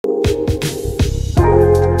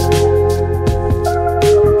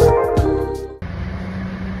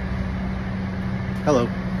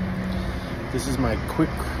my quick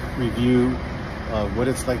review of what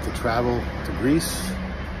it's like to travel to Greece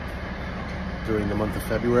during the month of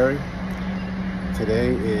February. Today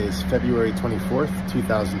is February 24th,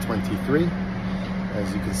 2023.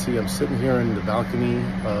 As you can see, I'm sitting here in the balcony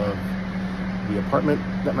of the apartment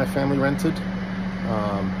that my family rented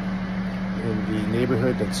in the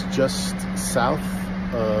neighborhood that's just south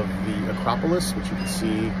of the Acropolis, which you can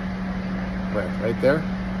see right there.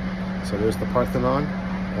 So there's the Parthenon,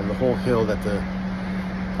 and the whole hill that the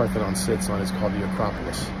Parthenon sits on is called the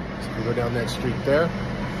Acropolis. So if you go down that street there,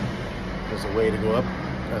 there's a way to go up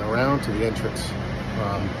and around to the entrance.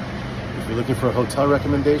 If you're looking for a hotel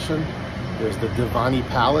recommendation, there's the Divani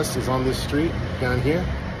Palace is on this street down here.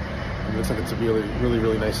 It looks like it's a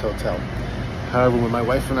really nice hotel. However, when my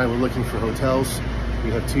wife and I were looking for hotels,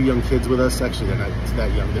 we have two young kids with us. Actually, they're not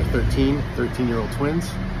that young. They're 13-year-old twins.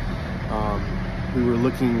 We were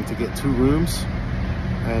looking to get 2 rooms.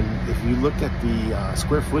 And if you look at the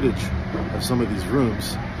square footage of some of these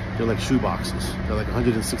rooms, they're like shoe boxes. They're like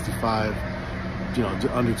 165,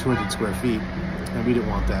 under 200 square feet. And we didn't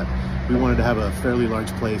want that. We wanted to have a fairly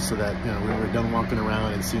large place so that, when we're done walking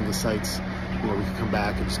around and seeing the sights, we could come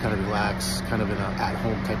back and just kind of relax, kind of in an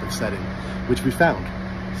at-home type of setting, which we found.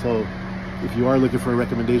 So if you are looking for a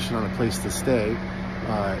recommendation on a place to stay,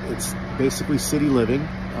 it's basically city living.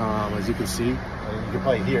 As you can see, you can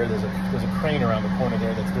probably hear there's a crane around the corner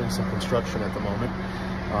there that's doing some construction at the moment.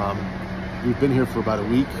 We've been here for about a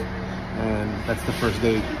week, and that's the first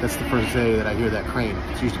day. That's the first day that I hear that crane.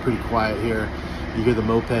 It's usually pretty quiet here. You hear the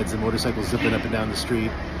mopeds and motorcycles zipping up and down the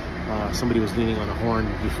street. Somebody was leaning on a horn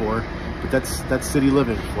before, but that's city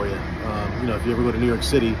living for you. If you ever go to New York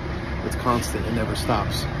City, it's constant. It never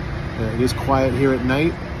stops. It is quiet here at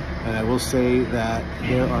night, and I will say that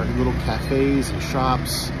there are little cafes and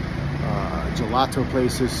shops, gelato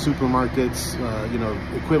places, supermarkets,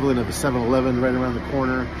 equivalent of a 7-Eleven right around the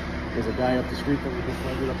corner. There's a guy up the street that we just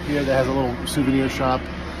landed up here that has a little souvenir shop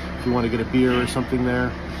if you want to get a beer or something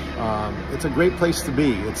there. It's a great place to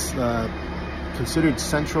be. It's considered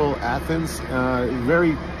central Athens,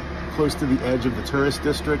 very close to the edge of the tourist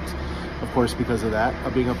district, of course, because of that,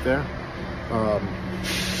 being up there.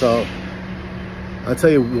 So I'll tell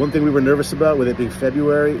you, one thing we were nervous about with it being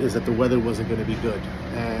February is that the weather wasn't going to be good.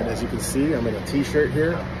 And as you can see, I'm in a t-shirt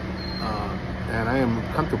here, and I am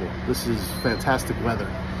comfortable. This is fantastic weather.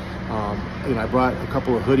 I brought a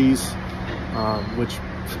couple of hoodies, which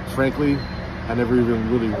frankly, I never even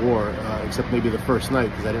really wore, except maybe the first night,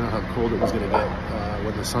 because I didn't know how cold it was going to get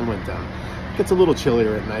when the sun went down. It gets a little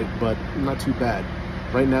chillier at night, but not too bad.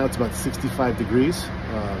 Right now it's about 65 degrees,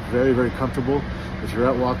 very comfortable. If you're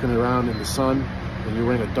out walking around in the sun and you're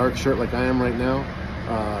wearing a dark shirt like I am right now,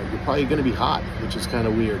 you're probably going to be hot, which is kind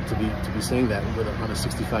of weird to be saying that on a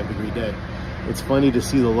 65-degree day. It's funny to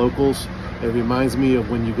see the locals. It reminds me of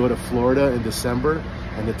when you go to Florida in December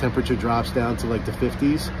and the temperature drops down to like the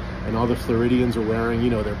 50s, and all the Floridians are wearing,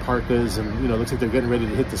 their parkas, and it looks like they're getting ready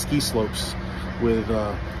to hit the ski slopes with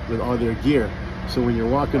all their gear. So when you're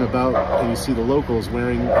walking about and you see the locals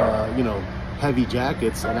wearing, heavy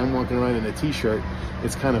jackets, and I'm walking around in a t-shirt,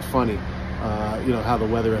 it's kind of funny, how the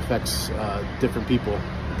weather affects different people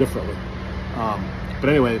differently. But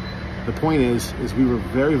anyway, the point is we were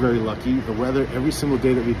very lucky. The weather every single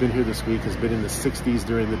day that we've been here this week has been in the 60s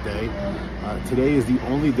during the day. Today is the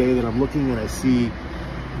only day that I'm looking and I see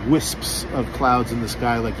wisps of clouds in the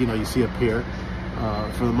sky like you see up here.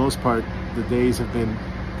 For the most part, the days have been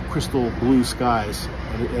crystal blue skies,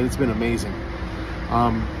 and it's been amazing.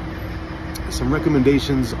 Some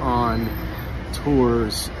recommendations on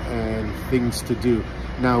tours and things to do.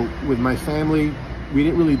 Now, with my family, we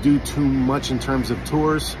didn't really do too much in terms of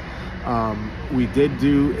tours. We did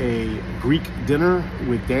do a Greek dinner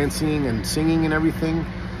with dancing and singing and everything.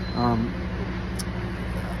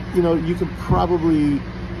 You could probably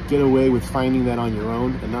get away with finding that on your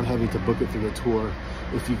own and not having to book it through a tour.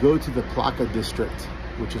 If you go to the Plaka district,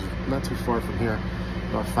 which is not too far from here,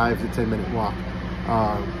 about 5 to 10 minute walk,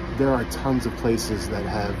 there are tons of places that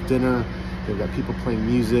have dinner. They've got people playing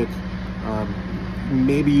music.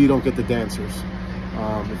 Maybe you don't get the dancers.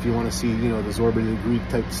 If you want to see, the Zorba Greek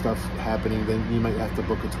type stuff happening, then you might have to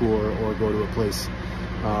book a tour or go to a place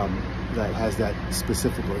that has that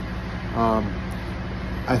specifically.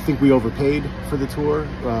 I think we overpaid for the tour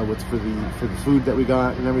for the food that we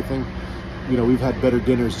got and everything. We've had better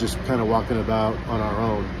dinners just kind of walking about on our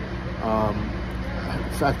own.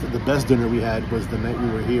 In fact, the best dinner we had was the night we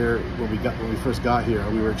were here. When we first got here,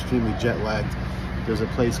 we were extremely jet lagged. There's a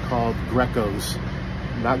place called Greco's,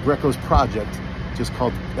 not Greco's Project, just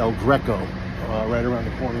called El Greco, right around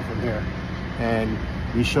the corner from here. And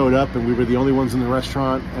We showed up and we were the only ones in the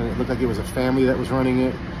restaurant, and it looked like it was a family that was running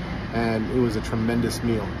it, and it was a tremendous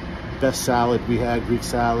meal. Best salad we had, Greek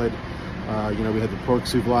salad. You know, we had the pork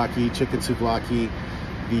souvlaki, chicken souvlaki,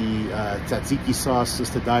 the tzatziki sauce is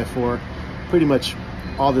to die for. Pretty much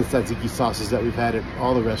all the tzatziki sauces that we've had at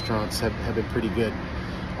all the restaurants have been pretty good.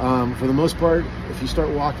 For the most part, if you start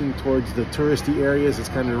walking towards the touristy areas, it's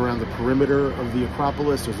kind of around the perimeter of the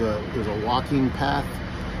Acropolis. There's a walking path.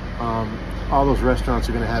 All those restaurants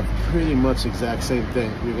are going to have pretty much the exact same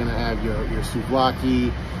thing. You're going to have your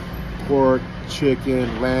souvlaki, pork,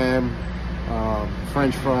 chicken, lamb,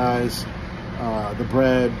 French fries, the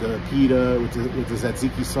bread, the pita with the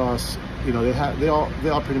tzatziki sauce. You know, they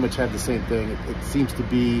all pretty much have the same thing. It seems to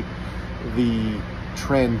be the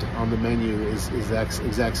trend on the menu is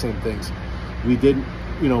exact same things. We didn't,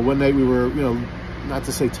 you know, one night we were, you know, not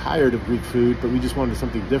to say tired of Greek food, but we just wanted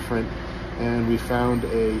something different, and we found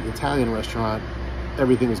a Italian restaurant.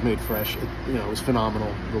 Everything was made fresh. You know, it was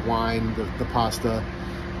phenomenal. The wine, the pasta,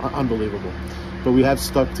 unbelievable. But we have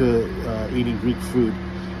stuck to eating Greek food.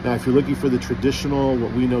 Now, if you're looking for the traditional,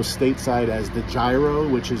 what we know stateside as the gyro,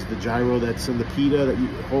 which is the gyro that's in the pita that you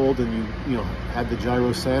hold and you know have the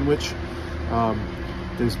gyro sandwich,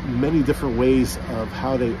 there's many different ways of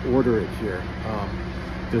how they order it here.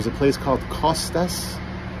 There's a place called Kostas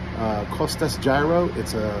Gyro.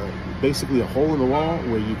 It's basically a hole in the wall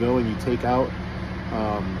where you go and you take out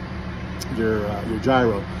your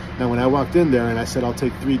gyro. Now, when I walked in there and I said I'll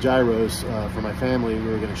take 3 gyros for my family, we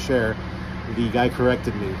were going to share, the guy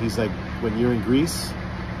corrected me. He's like, when you're in Greece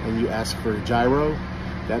and you ask for a gyro,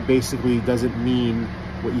 that basically doesn't mean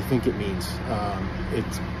what you think it means.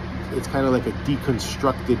 It's kind of like a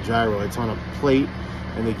deconstructed gyro. It's on a plate,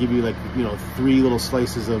 and they give you, like, you know, 3 little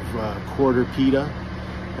slices of quarter pita,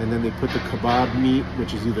 and then they put the kebab meat,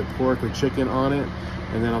 which is either pork or chicken, on it,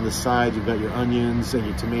 and then on the side you've got your onions and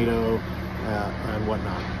your tomato and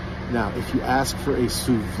whatnot. Now, if you ask for a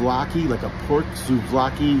souvlaki, like a pork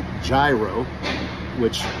souvlaki gyro,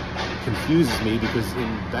 which confuses me because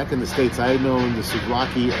back in the States I had known the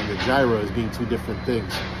souvlaki and the gyro as being 2 different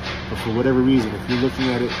things. But for whatever reason, if you're looking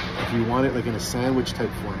at it, if you want it like in a sandwich type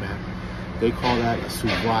format, they call that a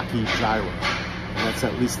souvlaki gyro. And that's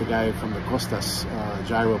at least the guy from the Kostas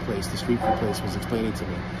gyro place, the street food place, was explaining to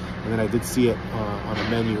me. And then I did see it on the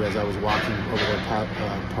menu as I was walking over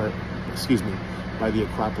there, by the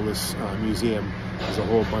Acropolis Museum. There's a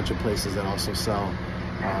whole bunch of places that also sell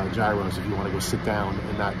gyros if you want to go sit down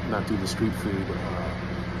and not do the street food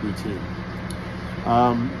routine.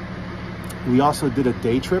 We also did a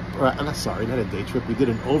day trip, sorry, not a day trip. We did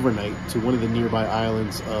an overnight to one of the nearby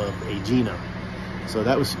islands of Aegina. So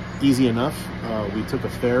that was easy enough. We took a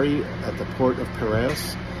ferry at the port of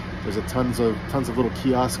Piraeus. There's tons of little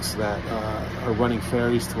kiosks that are running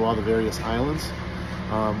ferries to all the various islands.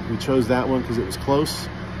 We chose that one because it was close.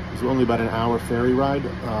 It was only about an hour ferry ride.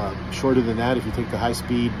 Shorter than that if you take the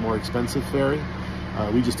high-speed, more expensive ferry.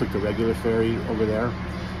 We just took the regular ferry over there.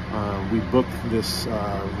 We booked this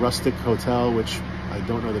rustic hotel, which I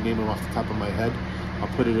don't know the name of off the top of my head.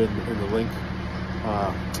 I'll put it in the link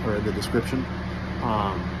or in the description.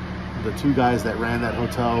 The 2 guys that ran that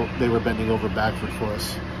hotel, they were bending over backward for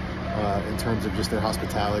us in terms of just their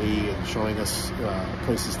hospitality and showing us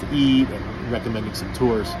places to eat and recommending some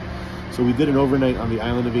tours. So we did an overnight on the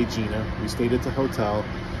island of Aegina. We stayed at the hotel.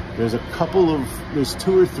 There's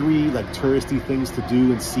 2 or 3 like touristy things to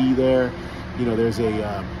do and see there. You know, there's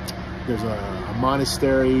a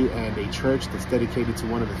monastery and a church that's dedicated to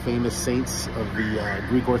one of the famous saints of the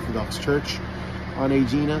Greek Orthodox Church on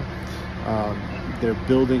Aegina. They're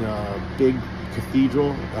building a big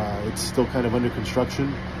cathedral. It's still kind of under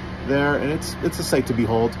construction there, and it's a sight to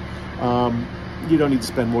behold. You don't need to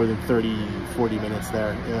spend more than 30-40 minutes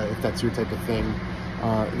there if that's your type of thing.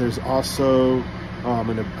 There's also, I'm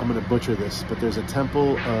gonna butcher this, but there's a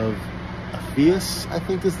temple of Athens, I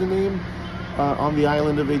think is the name, on the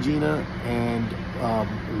island of Aegina, and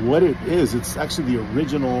what it is, it's actually the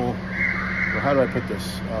original, or how do I put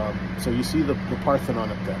this? So you see the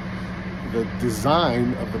Parthenon up there. The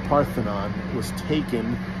design of the Parthenon was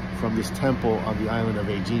taken from this temple on the island of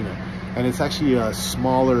Aegina, and it's actually a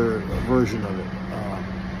smaller version of it.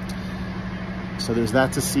 So there's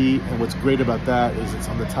that to see, and what's great about that is it's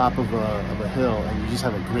on the top of a hill, and you just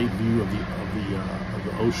have a great view of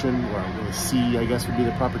the ocean, or the sea, I guess would be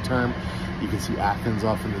the proper term. You can see Athens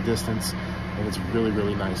off in the distance, and it's really,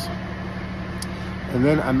 really nice. And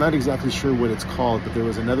then I'm not exactly sure what it's called, but there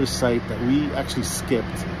was another site that we actually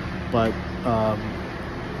skipped, but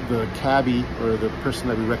the cabbie, or the person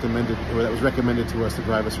that we recommended, or that was recommended to us to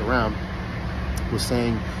drive us around, was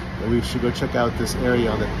saying that we should go check out this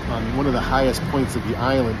area on one of the highest points of the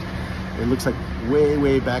island. It looks like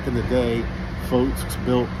way back in the day, folks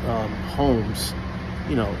built homes,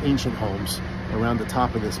 you know, ancient homes around the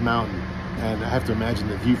top of this mountain. And I have to imagine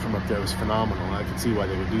the view from up there was phenomenal. I can see why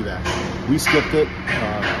they would do that. We skipped it,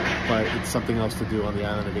 but it's something else to do on the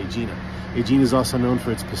island of Aegina. Aegina is also known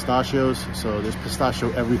for its pistachios, so there's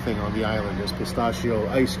pistachio everything on the island. There's pistachio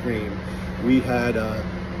ice cream. We had,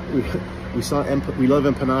 we love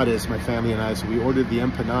empanadas, my family and I, so we ordered the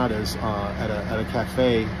empanadas at a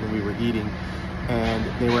cafe when we were eating, and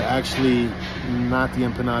they were actually not the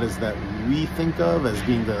empanadas that we think of as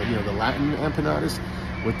being the, you know, the Latin empanadas.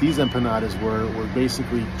 What these empanadas were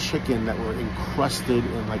basically chicken that were encrusted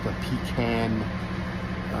in like a pecan,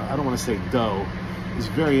 I don't want to say dough. It's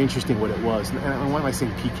very interesting what it was. And why am I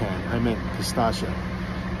saying pecan? I meant pistachio.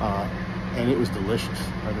 And it was delicious.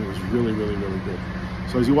 I mean, it was really good.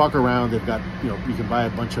 So as you walk around, they've got, you know, you can buy a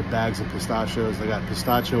bunch of bags of pistachios. They got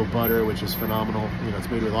pistachio butter, which is phenomenal. You know, it's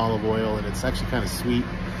made with olive oil, and it's actually kind of sweet.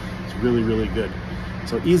 It's really good.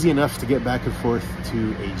 So easy enough to get back and forth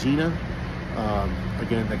to Aegina.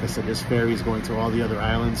 Again, like I said, this ferry is going to all the other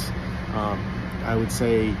islands. I would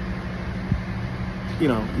say, you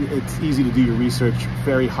know, it's easy to do your research.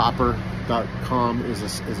 Ferryhopper.com is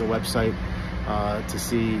a website to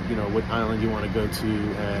see, you know, what island you want to go to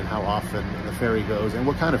and how often the ferry goes and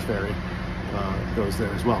what kind of ferry goes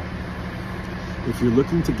there as well. If you're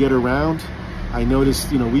looking to get around, I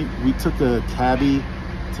noticed, you know, we took a cabbie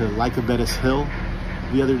to Lycabettus Hill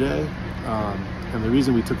the other day. And the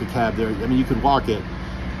reason we took a cab there, I mean, you could walk it,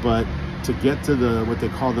 but to get to the, what they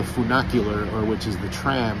call the funicular, or which is the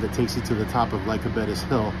tram that takes you to the top of Lycabettus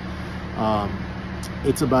Hill,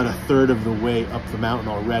 it's about a third of the way up the mountain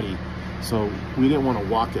already. So we didn't want to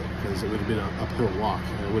walk it because it would have been an uphill walk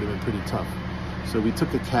and it would have been pretty tough. So we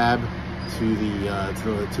took a cab to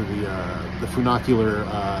the funicular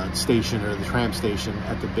station, or the tram station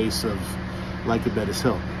at the base of Lycabettus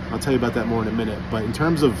Hill. I'll tell you about that more in a minute. But in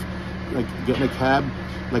terms of like getting a cab,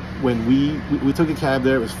 like when we took a cab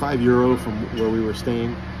there, it was €5 from where we were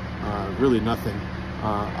staying. Really nothing.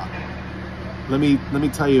 Let me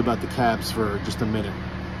tell you about the cabs for just a minute.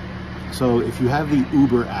 So if you have the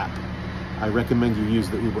Uber app, I recommend you use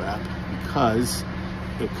the Uber app because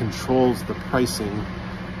it controls the pricing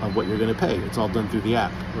of what you're going to pay. It's all done through the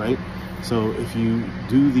app, right? So if you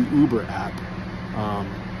do the Uber app,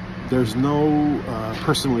 there's no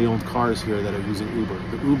personally owned cars here that are using Uber.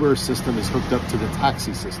 The Uber system is hooked up to the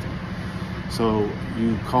taxi system. So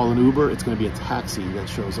you call an Uber, it's going to be a taxi that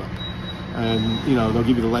shows up. And, you know, they'll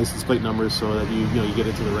give you the license plate numbers so that you get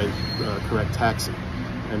into the right, correct taxi.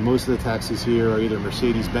 And most of the taxis here are either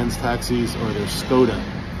Mercedes-Benz taxis or they're Skoda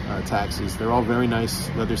taxis. They're all very nice,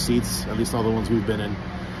 leather seats, at least all the ones we've been in.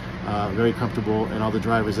 Very comfortable, and all the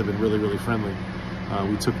drivers have been really friendly.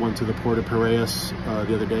 We took one to the Port of Piraeus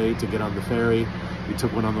the other day to get on the ferry. We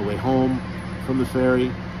took one on the way home from the ferry,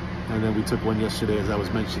 and then we took one yesterday, as I was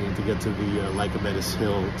mentioning, to get to the Lycabettus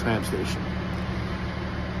Hill tram station.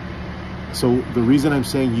 So the reason I'm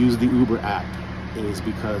saying use the Uber app is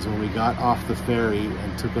because when we got off the ferry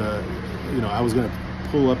and took a, you know, I was going to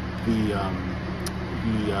pull up the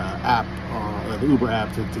app, the Uber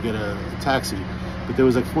app to get a taxi, but there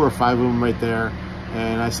was like 4 or 5 of them right there.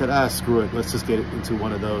 And I said, screw it, let's just get into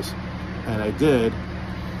one of those. And I did.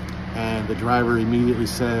 And the driver immediately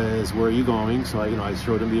says, where are you going? So I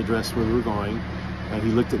showed him the address where we were going. And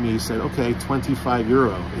he looked at me, he said, okay,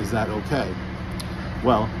 €25, is that okay?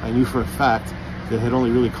 Well, I knew for a fact that it had only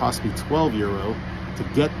really cost me €12 to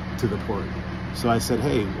get to the port. So I said,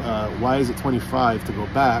 hey, why is it 25 to go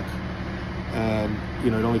back? And,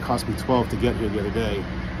 you know, it only cost me 12 to get here the other day.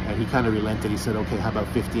 And he kind of relented. He said, okay, how about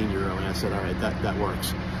 €15? And I said, all right, that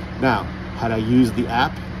works. Now, had I used the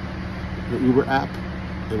app, the Uber app,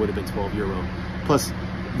 it would have been €12. Plus,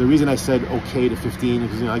 the reason I said okay to 15 is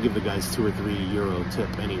because, you know, I give the guys €2 or €3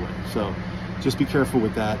 tip anyway. So just be careful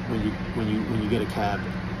with that when you get a cab.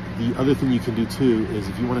 The other thing you can do too is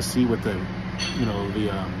if you want to see what the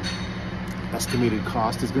estimated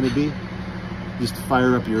cost is going to be, just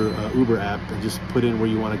fire up your Uber app and just put in where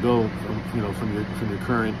you want to go from your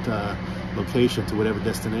current location to whatever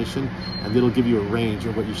destination, and it'll give you a range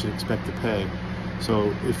of what you should expect to pay.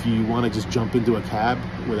 So if you want to just jump into a cab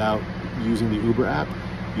without using the Uber app,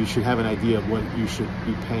 you should have an idea of what you should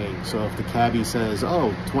be paying. So if the cabbie says,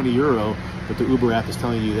 oh, €20, but the Uber app is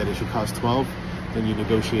telling you that it should cost 12, then you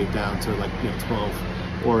negotiate down to like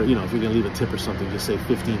 12, or if you're going to leave a tip or something, just say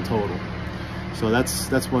 15 total. So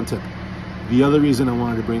that's one tip. The other reason I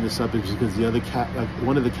wanted to bring this up is because the other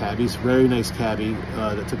one of the cabbies, very nice cabbie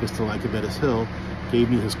that took us to Lycabettus Hill, gave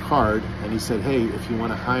me his card, and he said, hey, if you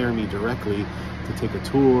want to hire me directly to take a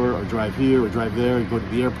tour or drive here or drive there and go to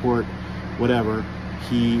the airport, whatever,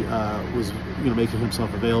 he was making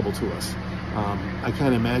himself available to us. I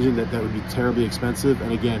can't imagine that would be terribly expensive,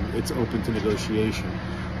 and again, it's open to negotiation.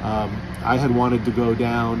 I had wanted to go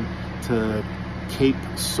down to Cape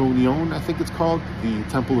Sonion, I think it's called. The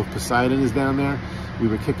Temple of Poseidon is down there. We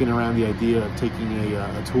were kicking around the idea of taking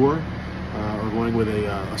a tour, or going with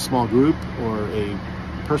a small group or a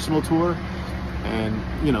personal tour. And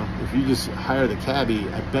if you just hire the cabbie,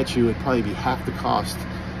 I bet you it'd probably be half the cost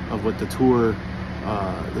of what the tour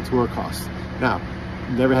costs. Now,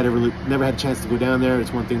 never had a chance to go down there.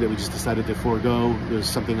 It's one thing that we just decided to forego. There's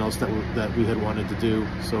something else that we had wanted to do,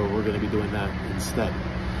 so we're going to be doing that instead.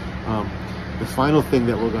 The final thing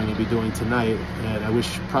that we're going to be doing tonight, and I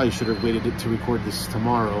probably should have waited to record this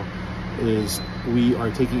tomorrow, is we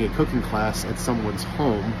are taking a cooking class at someone's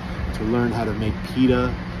home to learn how to make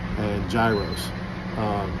pita and gyros.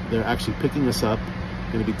 They're actually picking us up,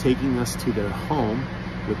 going to be taking us to their home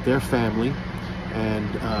with their family,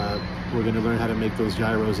 and we're going to learn how to make those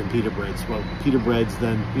gyros and pita breads. Well, pita breads,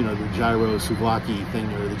 then the gyro souvlaki thing,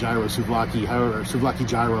 or the gyro souvlaki, or souvlaki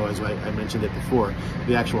gyro, as I mentioned it before,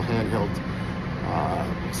 the actual handheld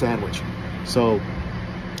sandwich. So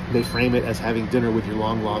they frame it as having dinner with your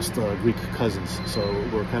long lost Greek cousins. So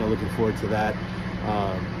we're kind of looking forward to that.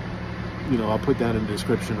 I'll put that in the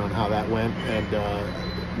description on how that went,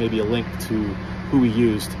 and maybe a link to who we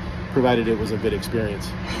used, provided it was a good experience.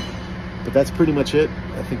 But that's pretty much it.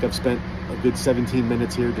 I think I've spent a good 17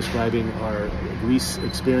 minutes here describing our Greece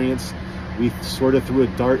experience. We sort of threw a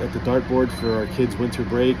dart at the dartboard for our kids' winter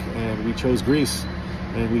break, and we chose Greece,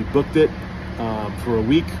 and we booked it for a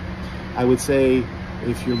week. I would say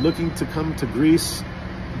if you're looking to come to Greece,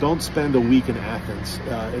 don't spend a week in Athens.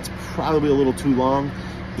 It's probably a little too long,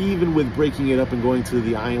 even with breaking it up and going to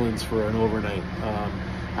the islands for an overnight.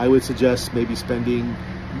 I would suggest maybe spending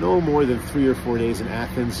no more than 3 or 4 days in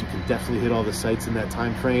Athens. You can definitely hit all the sites in that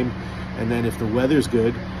time frame. And then if the weather's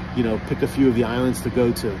good, pick a few of the islands to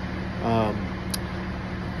go to.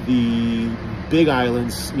 The big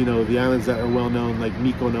islands, the islands that are well known, like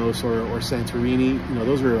Mykonos or Santorini,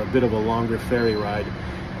 those are a bit of a longer ferry ride.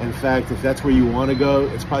 In fact, if that's where you want to go,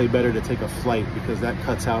 it's probably better to take a flight, because that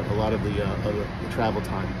cuts out a lot of the travel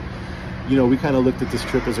time. We kind of looked at this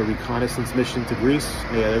trip as a reconnaissance mission to Greece.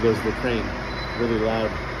 Yeah, there goes the crane, really loud.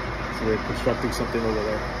 So they're constructing something over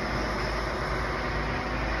there.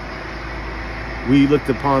 We looked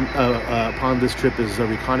upon this trip as a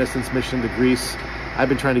reconnaissance mission to Greece. I've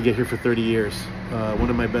been trying to get here for 30 years. One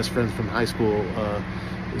of my best friends from high school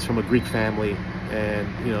is from a Greek family, and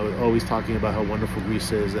always talking about how wonderful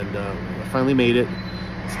Greece is, and I finally made it.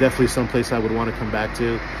 It's definitely someplace I would want to come back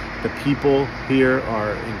to. The people here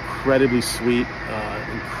are incredibly sweet,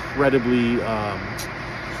 incredibly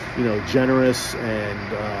generous,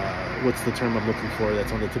 and what's the term I'm looking for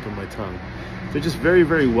that's on the tip of my tongue? They're just very,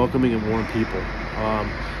 very welcoming and warm people.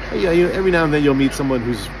 Every now and then you'll meet someone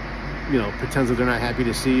who's pretends that they're not happy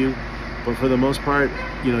to see you, but for the most part,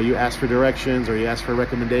 you ask for directions or you ask for a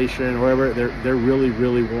recommendation or whatever. They're really,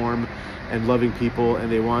 really warm and loving people,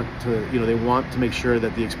 and they want to make sure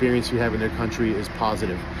that the experience you have in their country is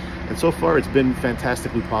positive. And so far, it's been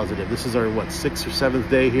fantastically positive. This is our 6th or 7th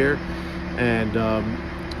day here, and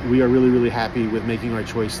we are really, really happy with making our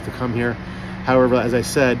choice to come here. However, as I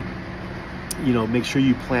said, make sure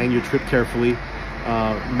you plan your trip carefully,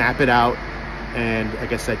 map it out, and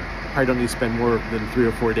like I said, probably don't need to spend more than 3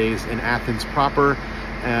 or 4 days in Athens proper.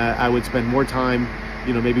 I would spend more time,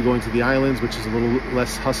 maybe going to the islands, which is a little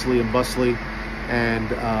less hustly and bustly, and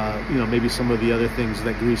maybe some of the other things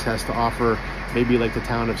that Greece has to offer, maybe like the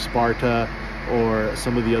town of Sparta or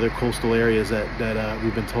some of the other coastal areas that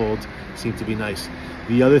we've been told seem to be nice.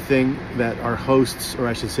 The other thing that our hosts, or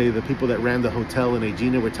I should say the people that ran the hotel in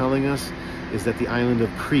Aegina, were telling us is that the island of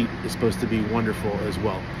Crete is supposed to be wonderful as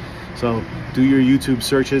well. So do your YouTube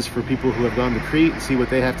searches for people who have gone to Crete and see what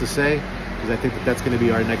they have to say, because I think that's going to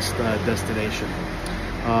be our next destination.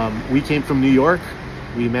 We came from New York.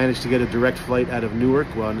 We managed to get a direct flight out of Newark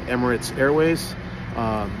on Emirates Airways,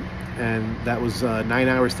 and that was 9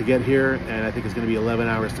 hours to get here, and I think it's going to be 11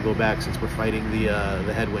 hours to go back, since we're fighting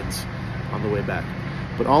the headwinds on the way back.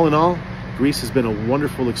 But all in all, Greece has been a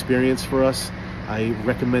wonderful experience for us. I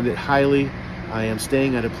recommend it highly. I am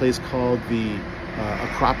staying at a place called the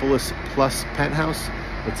Acropolis Plus Penthouse.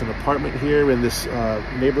 It's an apartment here in this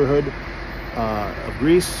neighborhood of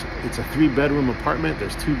Greece. It's a 3-bedroom apartment.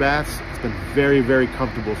 There's 2 baths. It's been very, very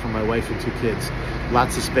comfortable for my wife and 2 kids.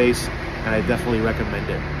 Lots of space. and I definitely recommend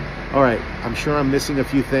it. All right, I'm sure I'm missing a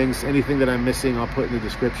few things. Anything that I'm missing, I'll put in the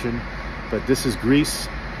description. But this is Greece,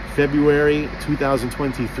 February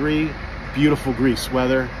 2023. Beautiful Greece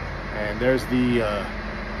weather. And there's the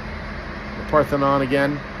Parthenon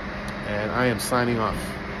again. And I am signing off.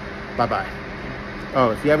 Bye-bye.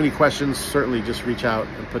 Oh, if you have any questions, certainly just reach out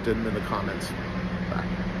and put them in the comments. Bye.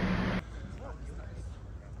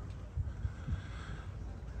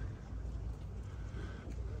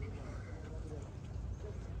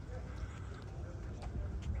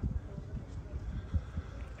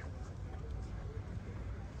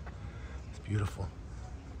 It's beautiful.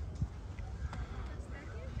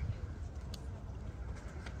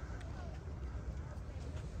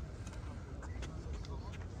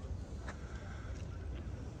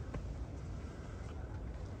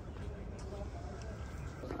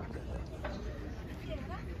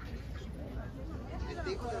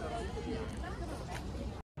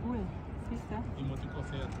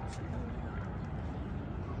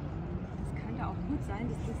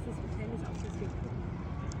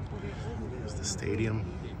 There's the stadium.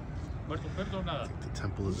 I think the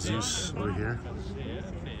Temple of Zeus over here.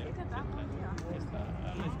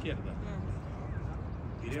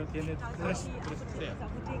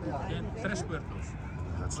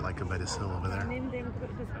 That's like a Venice Hill over there.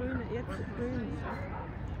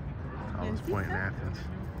 College Point in Athens.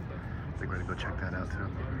 I think we're gonna go check that out too.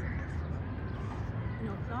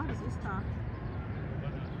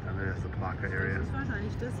 And there's the Plaka area.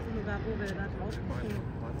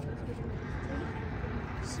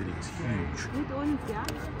 The city is huge.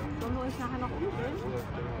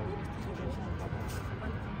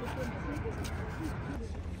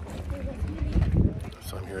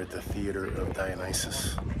 So I'm here at the Theater of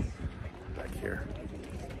Dionysus, back here.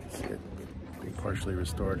 See it being partially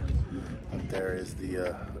restored. Up there is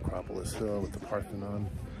the Acropolis Hill with the Parthenon.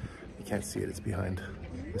 You can't see it, it's behind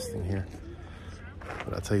this thing here.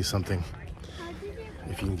 But I'll tell you something,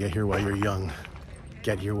 if you can get here while you're young,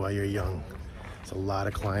 get here while you're young. It's a lot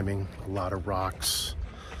of climbing, a lot of rocks.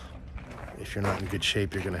 If you're not in good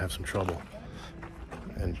shape, you're gonna have some trouble.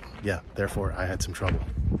 And yeah, therefore I had some trouble.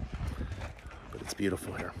 But it's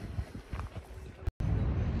beautiful here.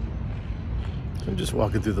 I'm just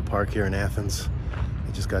walking through the park here in Athens.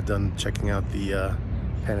 I just got done checking out the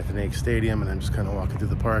Athens Stadium, and I'm just kind of walking through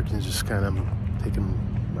the park and just kind of taking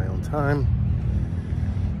my own time.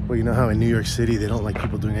 Well, you know how in New York City they don't like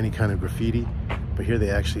people doing any kind of graffiti, but here they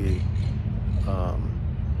actually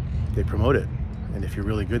they promote it, and if you're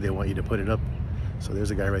really good they want you to put it up. So there's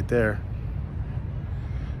a guy right there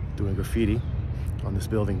doing graffiti on this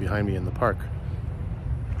building behind me in the park,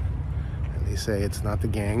 and they say it's not the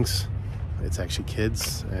gangs, it's actually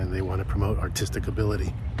kids, and they want to promote artistic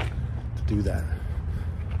ability to do that.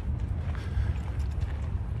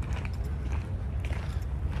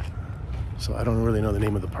 So I don't really know the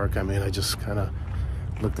name of the park I'm in. I just kind of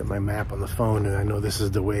looked at my map on the phone, and I know this is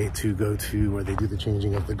the way to go to where they do the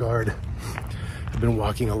changing of the guard. I've been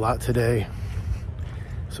walking a lot today,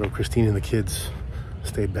 so Christine and the kids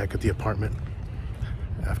stayed back at the apartment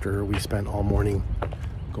after we spent all morning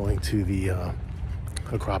going to the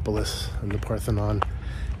Acropolis and the Parthenon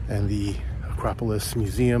and the Acropolis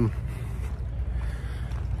Museum.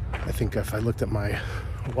 I think if I looked at my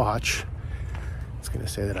watch, it's gonna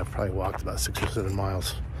say that I've probably walked about 6 or 7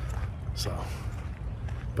 miles. So,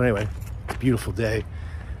 but anyway, it's a beautiful day.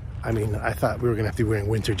 I mean, I thought we were gonna have to be wearing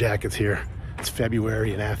winter jackets here. It's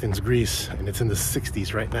February in Athens, Greece, and it's in the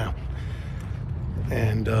 60s right now.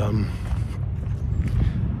 And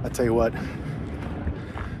I tell you what,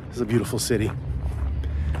 this is a beautiful city.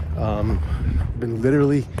 Been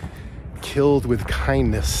literally killed with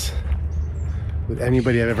kindness with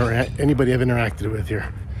anybody I've interacted with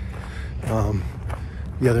here.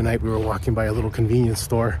 The other night we were walking by a little convenience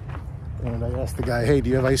store, and I asked the guy, hey, do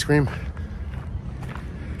you have ice cream?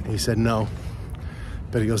 And he said no,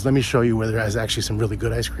 but he goes, let me show you where there is actually some really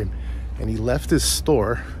good ice cream. And he left his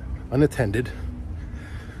store unattended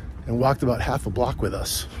and walked about half a block with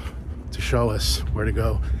us to show us where to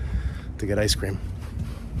go to get ice cream.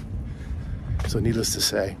 So needless to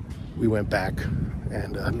say, we went back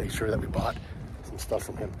and made sure that we bought some stuff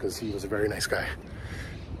from him because he was a very nice guy.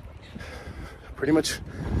 Pretty much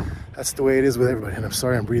that's the way it is with everybody. And I'm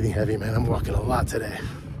sorry I'm breathing heavy, man. I'm walking a lot today,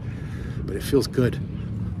 but it feels good.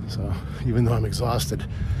 So even though I'm exhausted,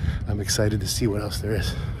 I'm excited to see what else there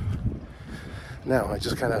is. Now, I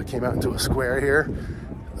just kind of came out into a square here.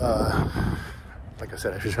 Like I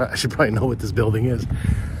said, I should probably know what this building is,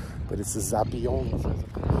 but it's the Zapion.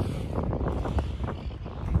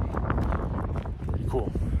 Pretty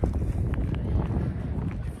cool.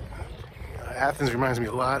 Athens reminds me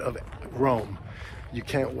a lot of Rome, you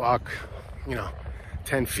can't walk, you know,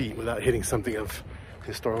 10 feet without hitting something of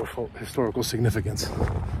historical significance.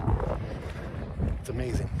 It's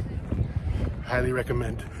amazing. Highly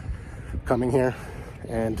recommend coming here.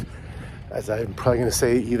 And as I'm probably going to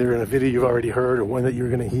say either in a video you've already heard or one that you're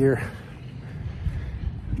going to hear,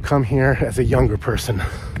 come here as a younger person,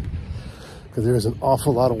 because there is an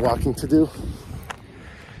awful lot of walking to do,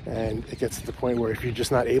 and it gets to the point where if you're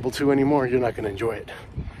just not able to anymore, you're not going to enjoy it.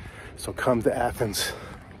 So come to Athens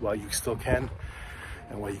while you still can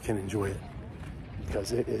and while you can enjoy it,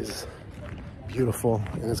 because it is beautiful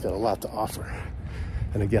and it's got a lot to offer.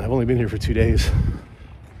 And again, I've only been here for 2 days,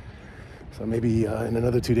 so maybe in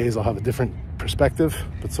another 2 days I'll have a different perspective,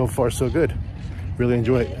 but so far so good. Really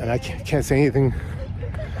enjoy it, and I can't say anything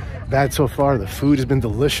bad so far. The food has been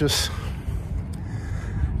delicious.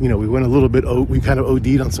 You know, we went a little bit, we kind of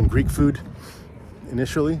OD'd on some Greek food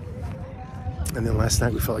initially, and then last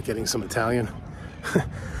night we felt like getting some Italian.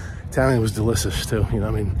 Italian was delicious too, you know,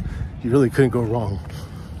 I mean, you really couldn't go wrong.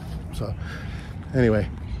 So anyway,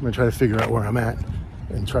 I'm gonna try to figure out where I'm at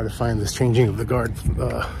and try to find this changing of the guard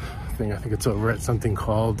thing. I think it's over at something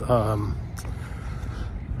called, oh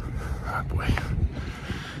boy,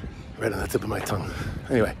 right on the tip of my tongue.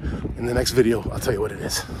 Anyway, in the next video, I'll tell you what it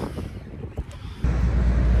is.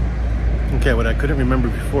 Okay, what I couldn't remember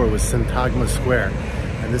before was Syntagma Square.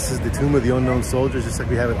 And this is the Tomb of the Unknown Soldiers, just like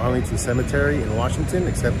we have at Arlington Cemetery in Washington,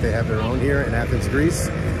 except they have their own here in Athens, Greece.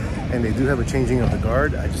 And they do have a changing of the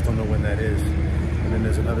guard. I just don't know when that is. And then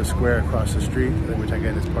there's another square across the street, which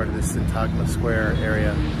again is part of this Syntagma Square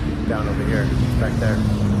area down over here. It's back there.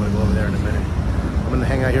 I'm gonna go over there in a minute. I'm gonna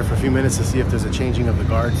hang out here for a few minutes to see if there's a changing of the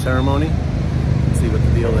guard ceremony. See what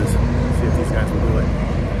the deal is. See if these guys will do it.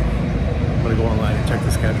 I'm gonna go online and check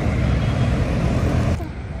the schedule.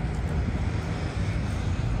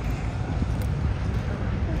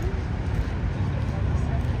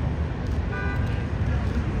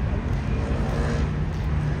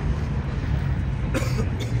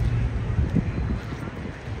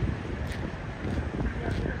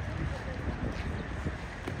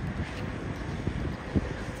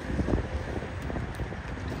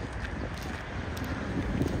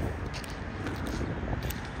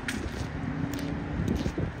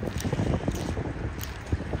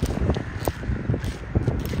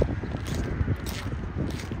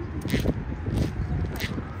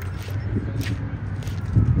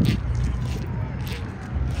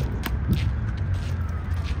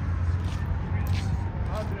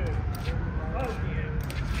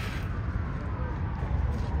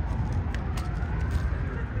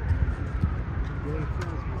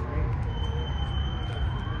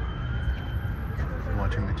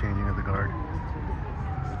 Watching the changing of the guard.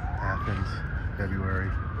 Athens, February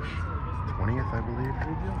 20th, I believe,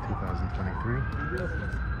 2023.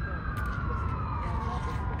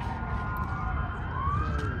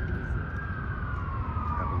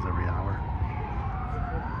 Happens every hour.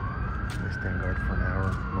 They stand guard for an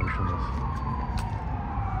hour, motionless.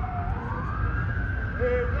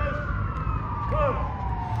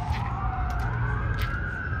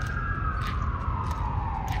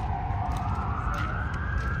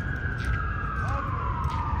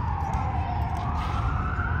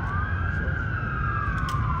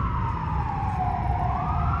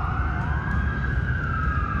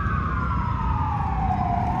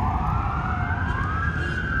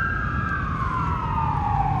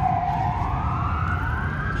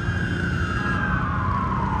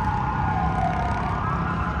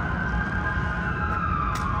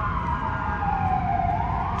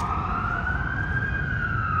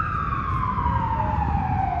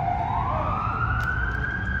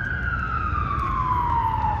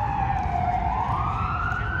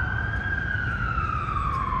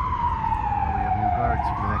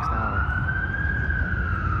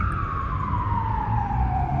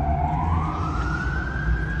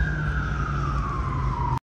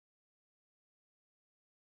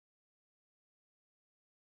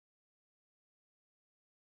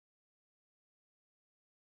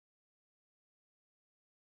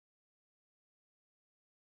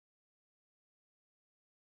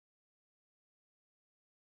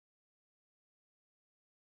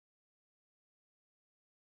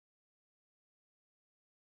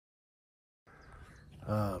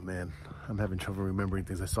 Oh man, I'm having trouble remembering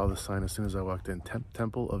things. I saw the sign as soon as I walked in.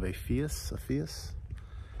 Temple of Aphius.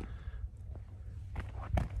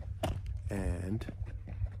 And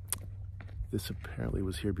this apparently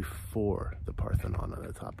was here before the Parthenon on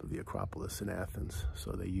the top of the Acropolis in Athens.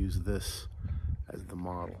 So they use this as the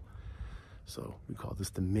model. So we call this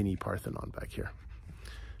the mini Parthenon back here.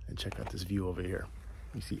 And check out this view over here.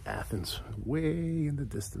 You see Athens way in the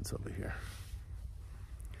distance over here.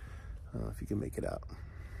 I don't know if you can make it out.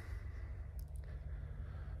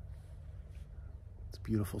 It's a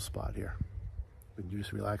beautiful spot here. Been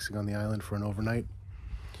just relaxing on the island for an overnight.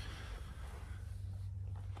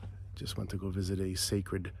 Just went to go visit a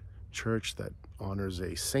sacred church that honors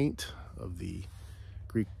a saint of the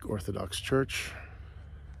Greek Orthodox Church.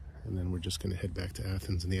 And then we're just going to head back to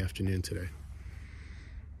Athens in the afternoon today.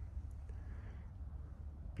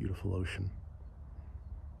 Beautiful ocean.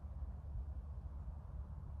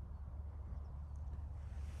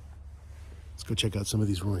 Let's go check out some of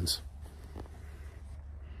these ruins.